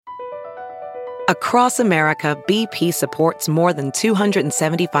Across America, BP supports more than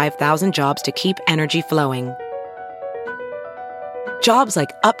 275,000 jobs to keep energy flowing. Jobs like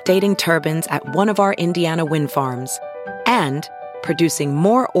updating turbines at one of our Indiana wind farms and producing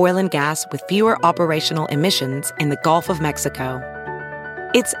more oil and gas with fewer operational emissions in the Gulf of Mexico.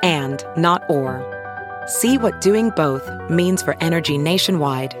 It's and, not or. See what doing both means for energy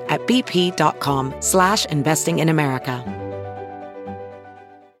nationwide at bp.com/investing in America.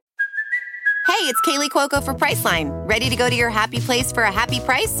 Hey, it's Kaylee Cuoco for Priceline. Ready to go to your happy place for a happy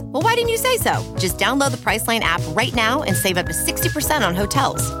price? Well, why didn't you say so? Just download the Priceline app right now and save up to 60% on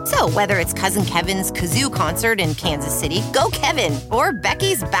hotels. So whether it's Cousin Kevin's Kazoo Concert in Kansas City, go Kevin, or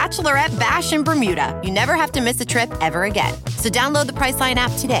Becky's Bachelorette Bash in Bermuda, you never have to miss a trip ever again. So download the Priceline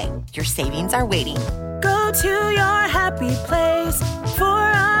app today. Your savings are waiting. Go to your happy place for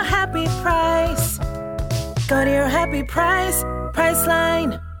a happy price. Go to your happy price,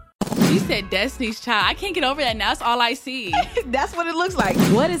 Priceline. You said Destiny's Child. I can't get over that now. That's all I see. That's what it looks like.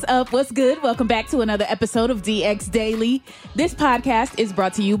 What is up? What's good? Welcome back to another episode of DX Daily. This podcast is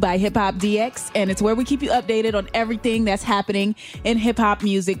brought to you by Hip Hop DX, and it's where we keep you updated on everything that's happening in hip hop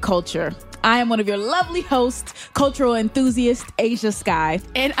music culture. I am one of your lovely hosts, cultural enthusiast, Asia Sky.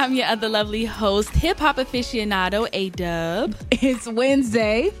 And I'm your other lovely host, hip-hop aficionado, A-Dub. It's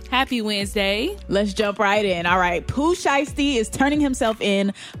Wednesday. Happy Wednesday. Let's jump right in. All right. Pooh Shiesty is turning himself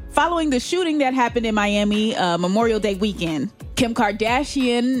in following the shooting that happened in Miami Memorial Day weekend. Kim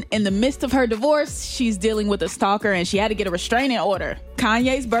Kardashian, in the midst of her divorce, she's dealing with a stalker and she had to get a restraining order.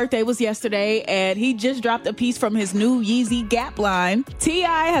 Kanye's birthday was yesterday and he just dropped a piece from his new Yeezy Gap line.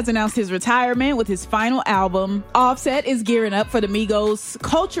 T.I. has announced his retirement with his final album. Offset is gearing up for the Migos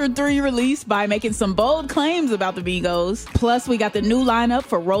Culture 3 release by making some bold claims about the Migos. Plus, we got the new lineup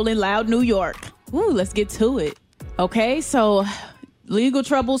for Rollin' Loud New York. Ooh, let's get to it. Okay, so legal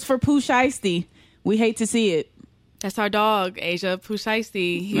troubles for Pooh Shiesty. We hate to see it. That's our dog, Asia, Pooh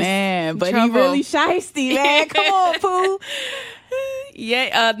Shiesty. Man, but he really shiesty, man. Come on, Pooh.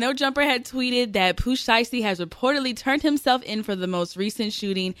 Yeah, No Jumper had tweeted that Pooh Shiesty has reportedly turned himself in for the most recent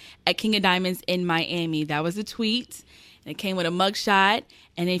shooting at King of Diamonds in Miami. That was a tweet. And it came with a mugshot.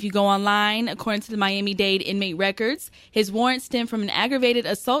 And if you go online, according to the Miami-Dade inmate records, his warrant stemmed from an aggravated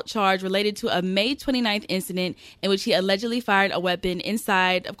assault charge related to a May 29th incident in which he allegedly fired a weapon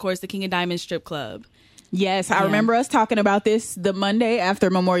inside, of course, the King of Diamonds strip club. Yes, I remember us talking about this the Monday after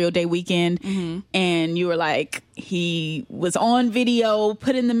Memorial Day weekend, and you were like, he was on video,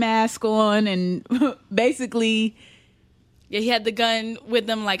 putting the mask on, and basically... Yeah, he had the gun with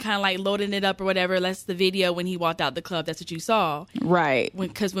him, like kind of like loading it up or whatever. That's the video when he walked out the club. That's what you saw. Right.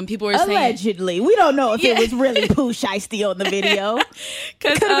 Because when people were saying... Allegedly. We don't know if it was really Pooh Shiesty on the video.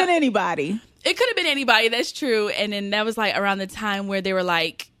 Could have been anybody. It could have been anybody, that's true. And then that was like around the time where they were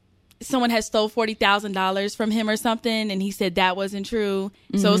like, someone had stole $40,000 from him or something, and he said that wasn't true.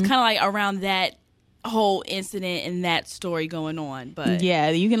 So it was kind of like around that whole incident and that story going on. But yeah,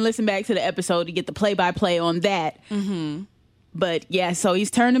 you can listen back to the episode to get the play-by-play on that. But yeah, so he's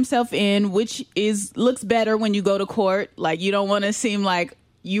turned himself in, which looks better when you go to court. Like, you don't want to seem like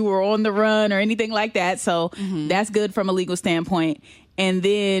you were on the run or anything like that. So that's good from a legal standpoint. And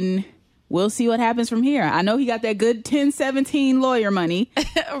then we'll see what happens from here. I know he got that good 1017 lawyer money.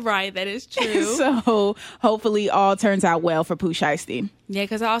 Right, that is true. So hopefully all turns out well for Pooh Shiesty. Yeah,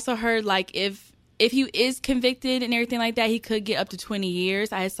 because I also heard like if he is convicted and everything like that, he could get up to 20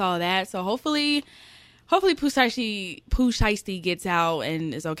 years. I saw that. So hopefully Pooh Shiesty gets out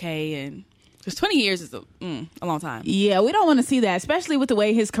and is okay. And because 20 years is a long time. Yeah, we don't want to see that, especially with the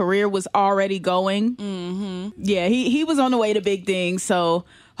way his career was already going. Yeah, he was on the way to big things. So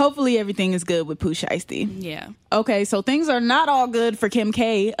hopefully everything is good with Pooh Shiesty. Yeah. Okay, so things are not all good for Kim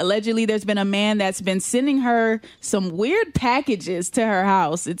K. Allegedly, there's been a man that's been sending her some weird packages to her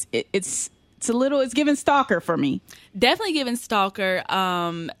house. It's giving stalker for me. Definitely giving stalker.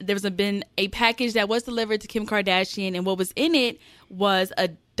 There's been a package that was delivered to Kim Kardashian, and what was in it was a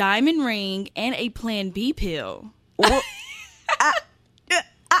diamond ring and a Plan B pill. What?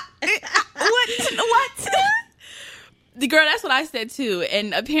 The girl, that's what I said too.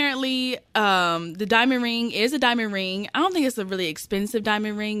 And apparently, the diamond ring is a diamond ring. I don't think it's a really expensive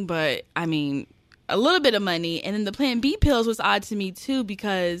diamond ring, but I mean, a little bit of money. And then the Plan B pills was odd to me too,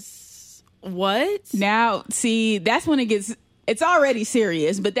 because what? Now, see, that's when it's already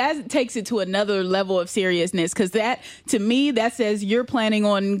serious, but that takes it to another level of seriousness, because that, to me, that says you're planning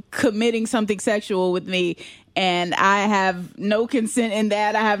on committing something sexual with me, and I have no consent in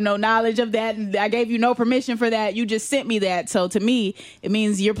that. I have no knowledge of that, and I gave you no permission for that. You just sent me that. So to me, it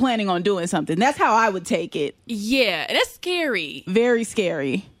means you're planning on doing something. That's how I would take it. Yeah, and that's scary. Very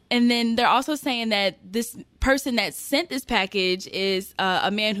scary. And then they're also saying that this person that sent this package is a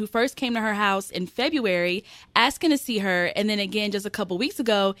man who first came to her house in February asking to see her. And then again, just a couple weeks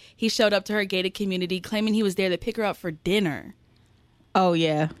ago, he showed up to her gated community claiming he was there to pick her up for dinner. Oh,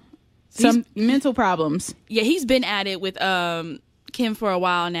 yeah. Some mental problems. Yeah, he's been at it with Kim for a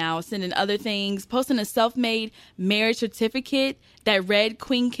while now, sending other things, posting a self-made marriage certificate that read,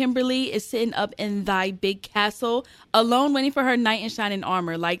 Queen Kimberly is sitting up in thy big castle, alone waiting for her knight in shining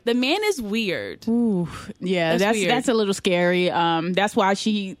armor. Like, the man is weird. Ooh, yeah, weird. That's a little scary. That's why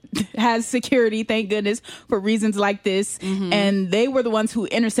she has security, thank goodness, for reasons like this. Mm-hmm. And they were the ones who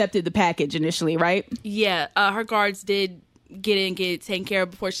intercepted the package initially, right? Yeah, her guards did get it taken care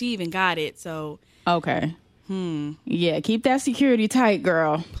of before she even got it, so... Okay. Yeah, keep that security tight,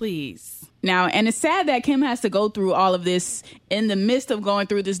 girl. Please. Now, and it's sad that Kim has to go through all of this in the midst of going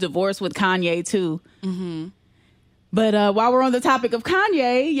through this divorce with Kanye, too. Mm-hmm. But while we're on the topic of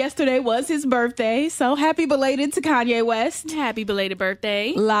Kanye, yesterday was his birthday. So happy belated to Kanye West. Happy belated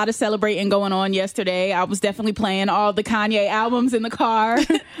birthday. A lot of celebrating going on yesterday. I was definitely playing all the Kanye albums in the car.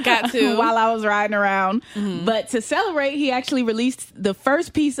 Got to. While I was riding around. Mm-hmm. But to celebrate, he actually released the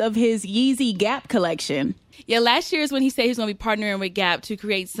first piece of his Yeezy Gap collection. Yeah, last year is when he said he's going to be partnering with Gap to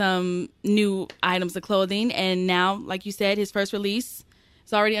create some new items of clothing. And now, like you said, his first release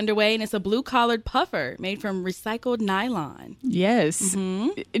is already underway. And it's a blue-collared puffer made from recycled nylon. Yes.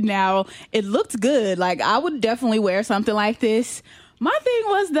 Mm-hmm. Now, it looked good. Like, I would definitely wear something like this. My thing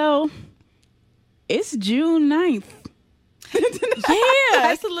was, though, it's June 9th.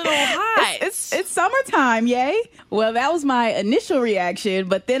 Yeah, it's a little hot. It's summertime, yay. Well, that was my initial reaction,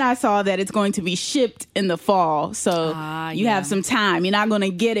 but then I saw that it's going to be shipped in the fall. So you have some time. You're not going to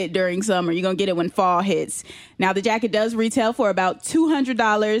get it during summer. You're going to get it when fall hits. Now, the jacket does retail for about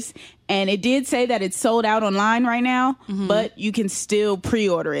 $200, and it did say that it's sold out online right now, but you can still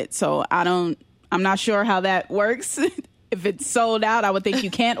pre-order it. So I'm not sure how that works. If it's sold out, I would think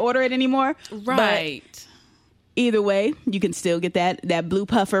you can't order it anymore. Right. But either way, you can still get that blue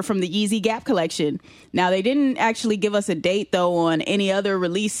puffer from the Yeezy Gap collection. Now, they didn't actually give us a date, though, on any other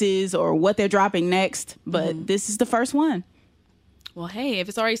releases or what they're dropping next, but this is the first one. Well, hey, if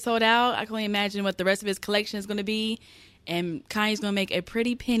it's already sold out, I can only imagine what the rest of his collection is going to be. And Kanye's going to make a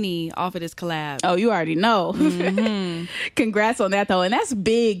pretty penny off of this collab. Oh, you already know. Mm-hmm. Congrats on that, though. And that's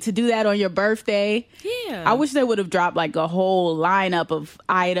big to do that on your birthday. Yeah. I wish they would have dropped like a whole lineup of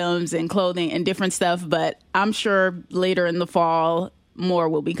items and clothing and different stuff. But I'm sure later in the fall, more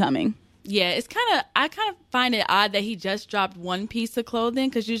will be coming. Yeah, I kind of find it odd that he just dropped one piece of clothing.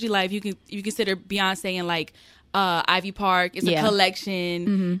 Because usually, like, you consider Beyonce and, like, Ivy Park. It's a collection.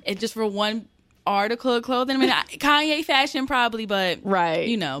 Mm-hmm. And just for one article of clothing. I mean, Kanye fashion probably, but right,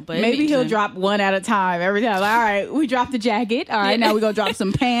 you know, but maybe he'll drop one at a time every time. All right, we dropped the jacket. All right, now we're gonna drop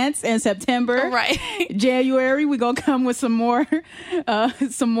some pants in September. Right, January we're gonna come with some more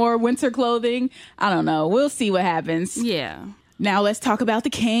winter clothing. I don't know. We'll see what happens. Yeah. Now let's talk about the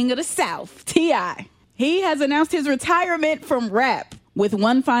king of the South, T.I. He has announced his retirement from rap with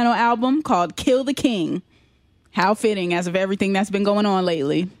one final album called "Kill the King." How fitting, as of everything that's been going on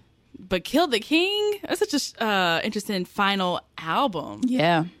lately. But Kill the King? That's such a interesting final album.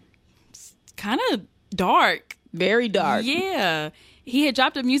 Yeah. It's kind of dark. Very dark. Yeah. He had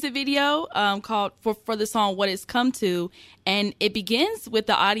dropped a music video called for the song What It's Come To, and it begins with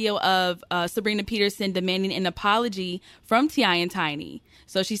the audio of Sabrina Peterson demanding an apology from T.I. and Tiny.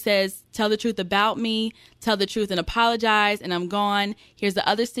 So she says, "Tell the truth about me, tell the truth and apologize, and I'm gone. Here's the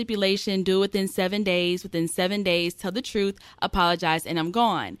other stipulation, do it within 7 days. Within 7 days, tell the truth, apologize, and I'm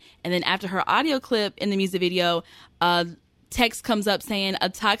gone." And then after her audio clip in the music video, text comes up saying, "A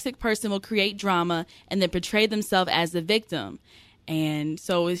toxic person will create drama and then portray themselves as the victim." And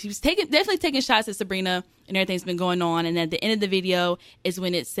so he was definitely taking shots at Sabrina, and everything's been going on. And at the end of the video is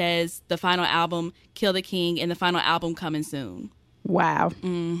when it says the final album, Kill the King, and the final album coming soon. Wow.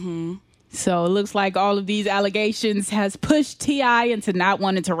 Mm-hmm. So it looks like all of these allegations has pushed T.I. into not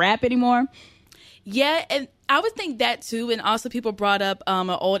wanting to rap anymore. Yeah, and I would think that too. And also people brought up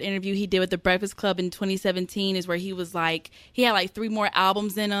an old interview he did with The Breakfast Club in 2017 is where he was like, he had like 3 more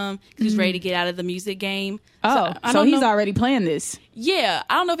albums in him because he was ready to get out of the music game. So he's already playing this. Yeah,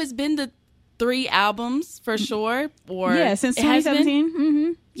 I don't know if it's been the 3 albums for sure. Or yeah, since 2017.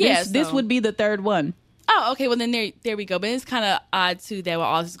 Mm-hmm. Yeah, this would be the 3rd one. Oh, okay. Well, then there we go. But it's kind of odd, too, that with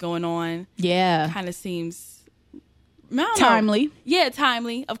all this going on. Yeah. Kind of seems timely. Yeah,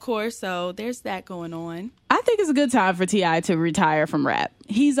 timely, of course. So there's that going on. I think it's a good time for T.I. to retire from rap.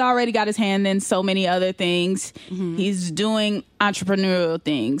 He's already got his hand in so many other things. He's doing entrepreneurial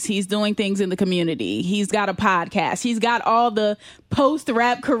things. He's doing things in the community. He's got a podcast. He's got all the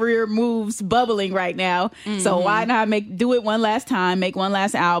post-rap career moves bubbling right now. So why not do it one last time, make one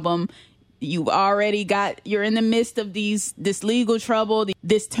last album? You've already you're in the midst of this legal trouble,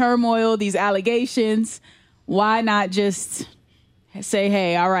 this turmoil, these allegations. Why not just say,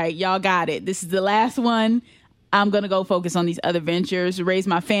 hey, all right, y'all got it. This is the last one. I'm going to go focus on these other ventures, raise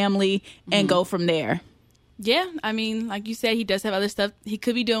my family, and go from there. Yeah, I mean, like you said, he does have other stuff he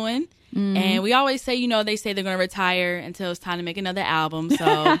could be doing. And we always say, they say they're going to retire until it's time to make another album.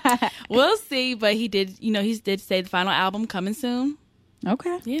 So we'll see. But he did say the final album coming soon.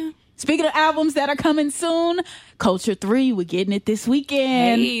 Okay. Yeah. Speaking of albums that are coming soon, Culture 3, we're getting it this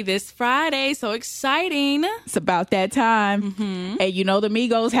weekend. Hey, this Friday. So exciting. It's about that time. And the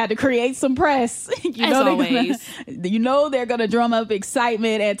Migos had to create some press. As always. They're going to drum up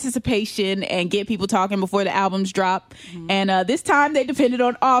excitement, anticipation, and get people talking before the albums drop. And this time they depended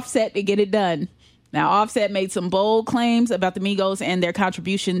on Offset to get it done. Now, Offset made some bold claims about the Migos and their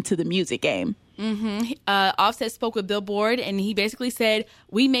contribution to the music game. Offset spoke with Billboard, and he basically said,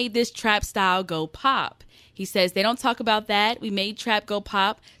 we made this trap style go pop. He says they don't talk about that. We made trap go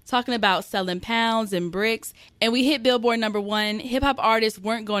pop, talking about selling pounds and bricks, and we hit Billboard #1. Hip-hop artists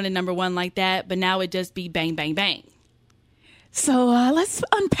weren't going to #1 like that, but now it just be bang, bang, bang. So let's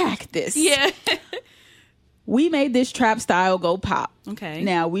unpack this. Yeah. We made this trap style go pop. Okay.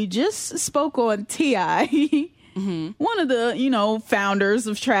 Now, we just spoke on T.I., one of the, founders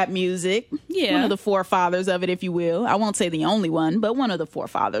of trap music. Yeah. One of the forefathers of it, if you will. I won't say the only one, but one of the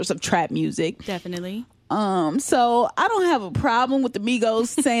forefathers of trap music. Definitely. So I don't have a problem with the Migos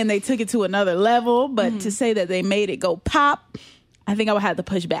saying they took it to another level, but to say that they made it go pop, I think I would have to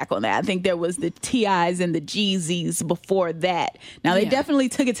push back on that. I think there was the T.I.s and the Jeezys before that. Now, they definitely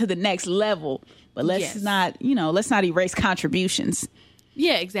took it to the next level, but let's not erase contributions.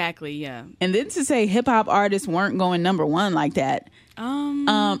 Yeah, exactly. Yeah. And then to say hip hop artists weren't going #1 like that.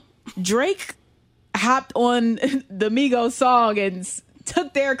 Drake hopped on the Migos song and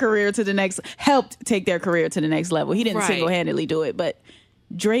helped take their career to the next level. He didn't single-handedly do it, but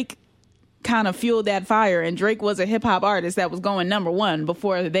Drake kind of fueled that fire, and Drake was a hip hop artist that was going #1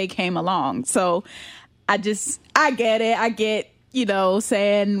 before they came along. So I get it. I get,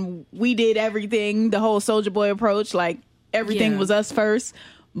 saying we did everything, the whole Soulja Boy approach, like everything was us first,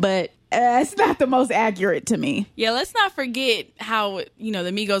 but it's not the most accurate to me. Yeah, let's not forget how,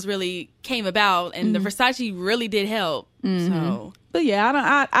 the Migos really came about, and the Versace really did help. So, but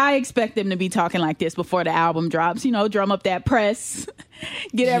yeah, I expect them to be talking like this before the album drops. Drum up that press,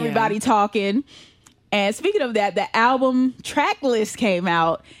 get everybody talking. And speaking of that, the album track list came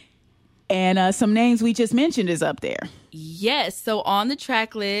out, and some names we just mentioned is up there. Yes. So on the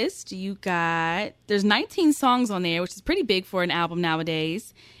track list, there's 19 songs on there, which is pretty big for an album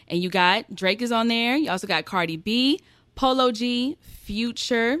nowadays. And you got Drake is on there. You also got Cardi B, Polo G,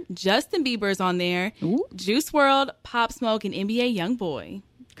 Future, Justin Bieber is on there. Ooh. Juice WRLD, Pop Smoke, and NBA YoungBoy.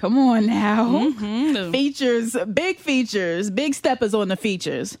 Come on now. Features, big steppers on the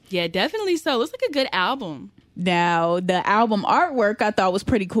features. Yeah, definitely so. Looks like a good album. Now, the album artwork I thought was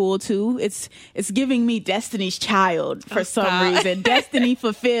pretty cool too. It's giving me Destiny's Child for some reason. Destiny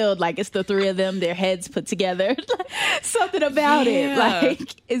Fulfilled, like it's the three of them, their heads put together. Something about it,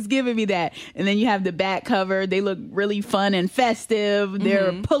 like it's giving me that. And then you have the back cover. They look really fun and festive.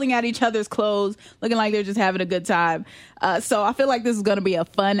 They're pulling out each other's clothes, looking like they're just having a good time. So I feel like this is going to be a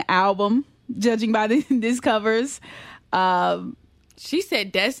fun album, judging by these covers. She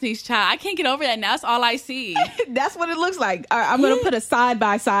said Destiny's Child. I can't get over that now. That's all I see. That's what it looks like. I'm going to put a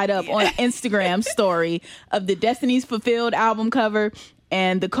side-by-side up on an Instagram story of the Destiny's Fulfilled album cover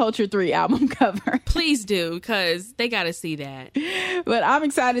and the Culture 3 album cover. Please do, because they got to see that. But I'm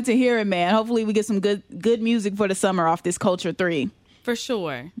excited to hear it, man. Hopefully we get some good music for the summer off this Culture 3. For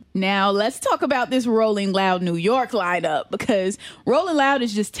sure. Now, let's talk about this Rolling Loud New York lineup, because Rolling Loud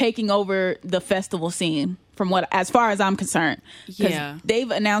is just taking over the festival scene as far as I'm concerned. Yeah. They've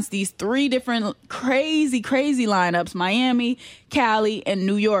announced these 3 different crazy lineups, Miami, Cali, and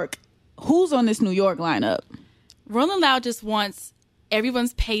New York. Who's on this New York lineup? Rolling Loud just wants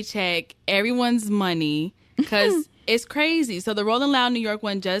everyone's paycheck, everyone's money, because it's crazy. So the Rolling Loud New York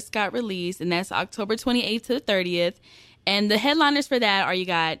one just got released, and that's October 28th to the 30th. And the headliners for that are, you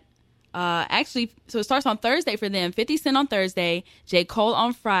got, so it starts on Thursday for them. 50 Cent on Thursday, J. Cole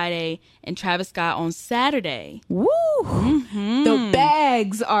on Friday, and Travis Scott on Saturday. Woo! The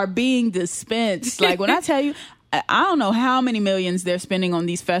bags are being dispensed. Like, when I tell you, I don't know how many millions they're spending on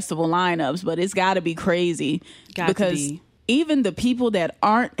these festival lineups, but it's got to be crazy. Because even the people that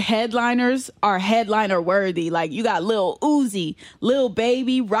aren't headliners are headliner worthy. Like, you got Lil Uzi, Lil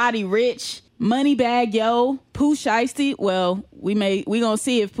Baby, Roddy Ricch, Moneybagg Yo, Pooh Shiesty. Well, we gonna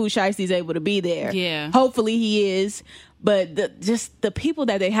see if Pooh Shiesty's able to be there. Yeah. Hopefully he is. But just the people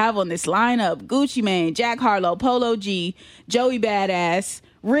that they have on this lineup: Gucci Mane, Jack Harlow, Polo G, Joey Badass,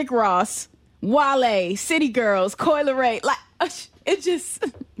 Rick Ross, Wale, City Girls, Coi Leray. Like, it just...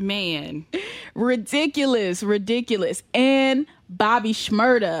 Man. ridiculous. And Bobby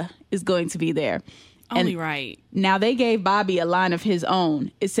Shmurda is going to be there. Only right. Now, they gave Bobby a line of his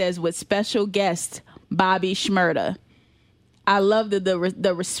own. It says, with special guest Bobby Shmurda. I love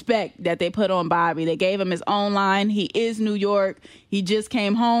the respect that they put on Bobby. They gave him his own line. He is New York. He just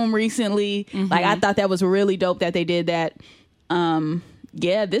came home recently. Mm-hmm. Like, I thought that was really dope that they did that.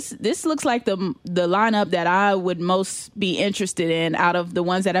 Yeah, this looks like the lineup that I would most be interested in out of the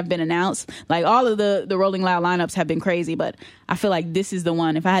ones that have been announced. Like, all of the Rolling Loud lineups have been crazy, but I feel like this is the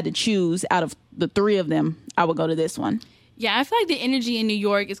one. If I had to choose out of the three of them, I would go to this one. Yeah, I feel like the energy in New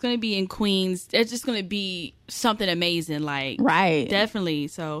York is going to be in Queens. It's just going to be something amazing. Like, right. Definitely.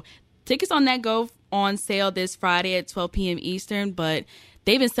 So tickets on that go on sale this Friday at 12 p.m. Eastern, but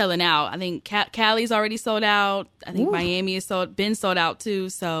they've been selling out. I think Cali's already sold out. I think Miami has been sold out too.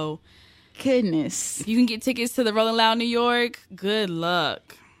 So, goodness, if you can get tickets to the Rolling Loud New York, good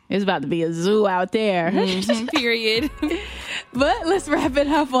luck. It's about to be a zoo out there. Period. But let's wrap it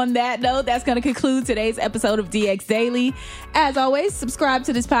up on that note. That's going to conclude today's episode of DX Daily. As always, subscribe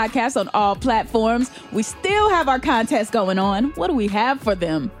to this podcast on all platforms. We still have our contest going on. What do we have for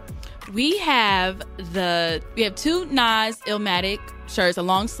them? We have two Nas Illmatic shirts, a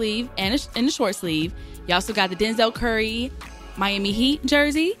long sleeve and a short sleeve. You also got the Denzel Curry Miami Heat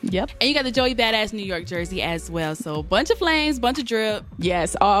jersey. Yep. And you got the Joey Badass New York jersey as well. So bunch of flames, bunch of drip.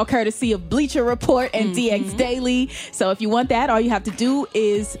 Yes, all courtesy of Bleacher Report and DX Daily. So if you want that, all you have to do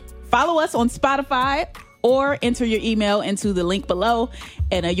is follow us on Spotify or enter your email into the link below,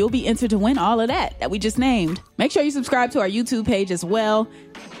 and you'll be entered to win all of that we just named. Make sure you subscribe to our YouTube page as well,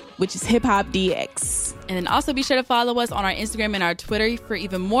 which is Hip Hop DX. And then also be sure to follow us on our Instagram and our Twitter for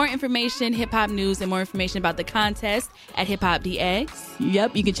even more information, hip hop news, and more information about the contest at Hip Hop DX.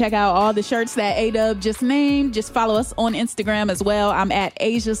 Yep, you can check out all the shirts that A-Dub just named. Just follow us on Instagram as well. I'm at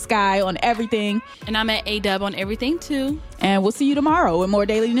Asia Sky on everything. And I'm at A-Dub on everything too. And we'll see you tomorrow with more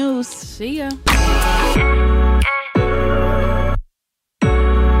daily news. See ya.